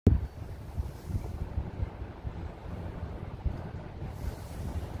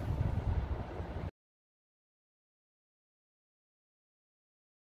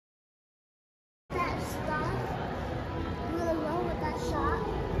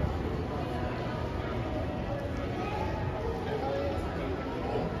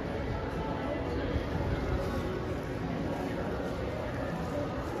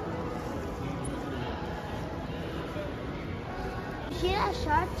a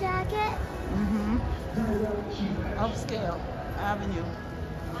shark jacket? Mm-hmm. Upscale Avenue.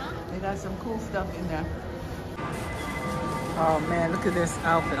 They got some cool stuff in there. Oh man, look at this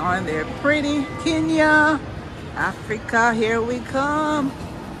outfit. Aren't they pretty? Kenya, Africa, here we come.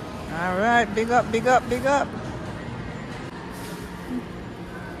 All right, big up, big up, big up.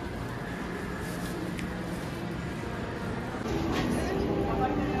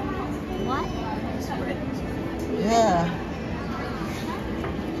 What? Yeah.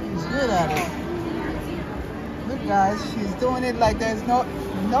 She's good at it. Look guys, she's doing it like there's no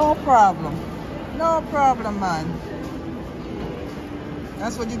problem. No problem, man.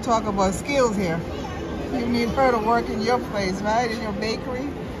 That's what you talk about, skills here. You need her to work in your place, right? In your bakery.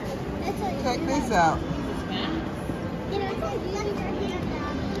 Check this out.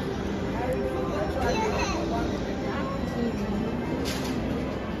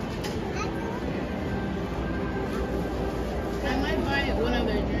 I might buy one of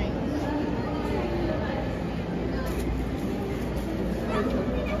their drinks.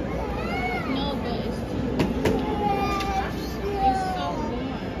 No, but it's so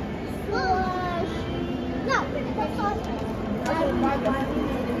warm. No,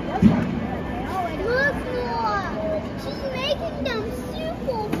 look more. She's making them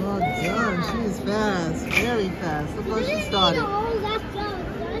super Well done. She is fast, very fast. Look how she started.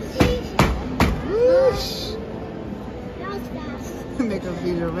 Whoosh. That was fast. Make a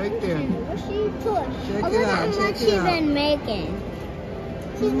video right there. She pushed. Check Look it at out, how check much it she's out. been making.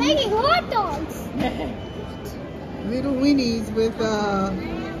 She's making hot dogs. Little weenies with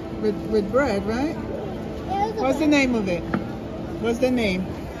bread, right? What's the name of it? What's the name?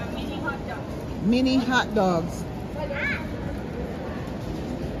 Mini hot dogs.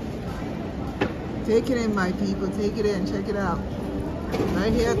 Take it in, my people. Take it in. Check it out.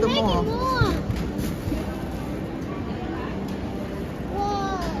 Right here at the mall.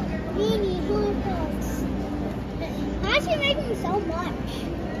 Whoa, mini hot dogs. How is she making so much?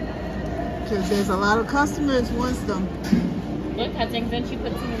 Because there's a lot of customers wants them. Look, I think then she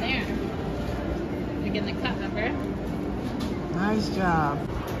puts them in there. Like in the cup, remember? Nice job.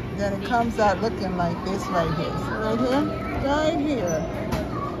 Then it comes out looking like this right here. See right here? Right here.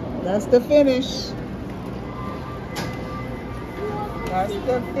 That's the finish. That's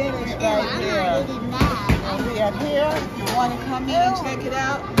the finish right here. And we are here. If you want to come in and check it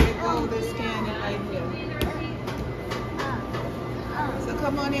out, they go to scan it right here. So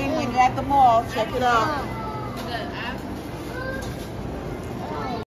come on in when you're at the mall. Check it out.